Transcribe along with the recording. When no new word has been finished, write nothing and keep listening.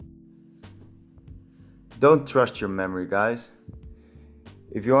Don't trust your memory, guys.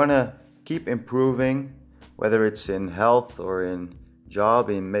 If you want to keep improving, whether it's in health or in job,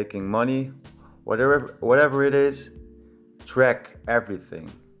 in making money, whatever it is, track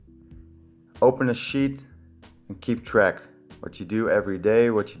everything. Open a sheet and keep track. What you do every day,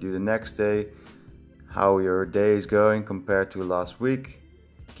 what you do the next day, how your day is going compared to last week.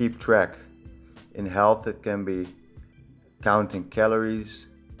 Keep track. In health, it can be counting calories,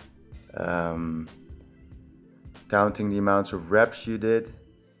 counting the amounts of reps you did.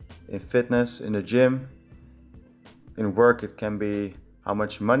 In fitness, in the gym. In work, it can be how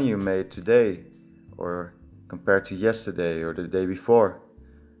much money you made today or compared to yesterday or the day before.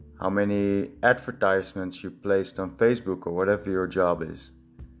 How many advertisements you placed on Facebook or whatever your job is.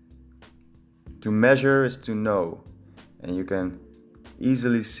 To measure is to know, and you can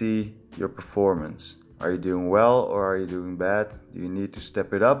easily see your performance. Are you doing well or are you doing bad? Do you need to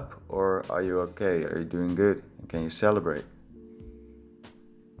step it up or are you okay? Are you doing good? And can you celebrate?